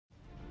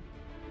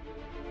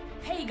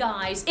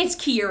guys, it's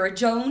Kiara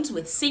Jones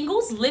with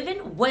Singles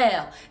Living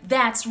Well.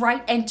 That's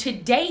right, and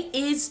today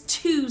is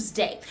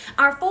Tuesday.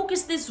 Our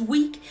focus this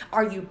week,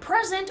 are you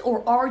present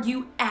or are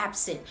you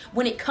absent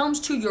when it comes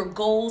to your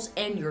goals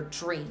and your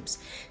dreams?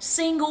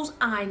 Singles,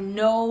 I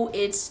know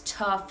it's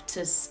tough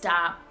to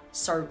stop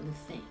certain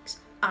things.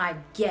 I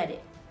get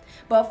it.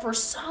 But for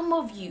some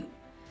of you,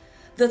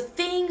 the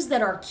things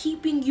that are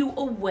keeping you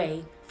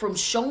away from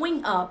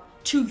showing up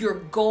to your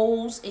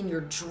goals and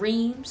your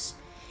dreams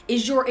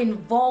is your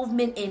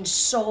involvement in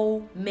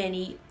so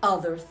many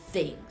other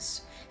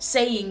things.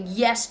 Saying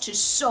yes to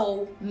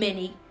so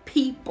many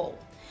people.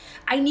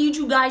 I need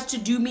you guys to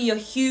do me a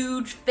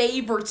huge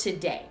favor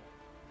today.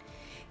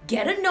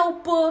 Get a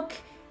notebook,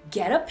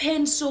 get a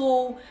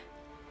pencil,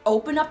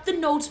 open up the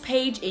notes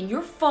page in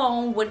your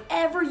phone,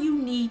 whatever you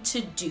need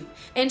to do,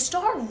 and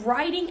start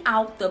writing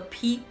out the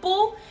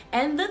people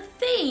and the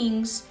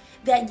things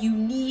that you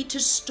need to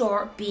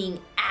start being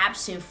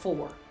absent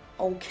for.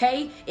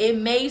 Okay? It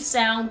may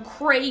sound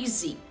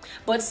crazy,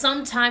 but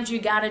sometimes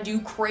you gotta do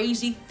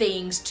crazy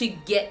things to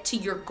get to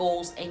your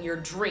goals and your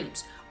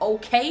dreams.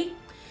 Okay?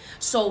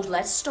 So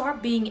let's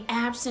start being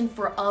absent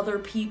for other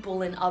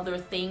people and other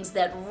things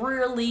that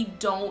really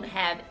don't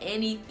have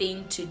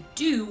anything to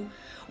do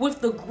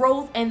with the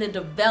growth and the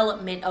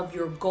development of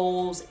your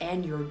goals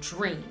and your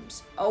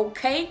dreams.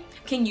 Okay?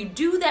 Can you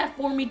do that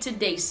for me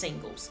today,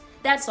 singles?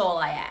 That's all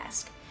I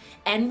ask.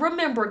 And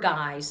remember,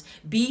 guys,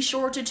 be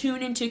sure to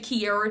tune into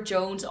Kiara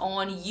Jones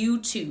on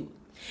YouTube.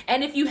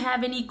 And if you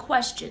have any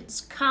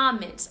questions,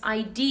 comments,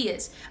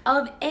 ideas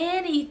of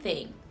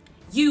anything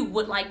you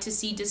would like to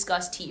see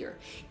discussed here,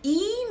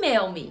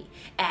 email me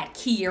at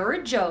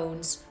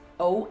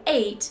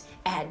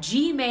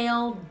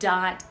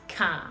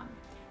kiarajones08@gmail.com.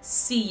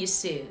 See you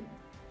soon.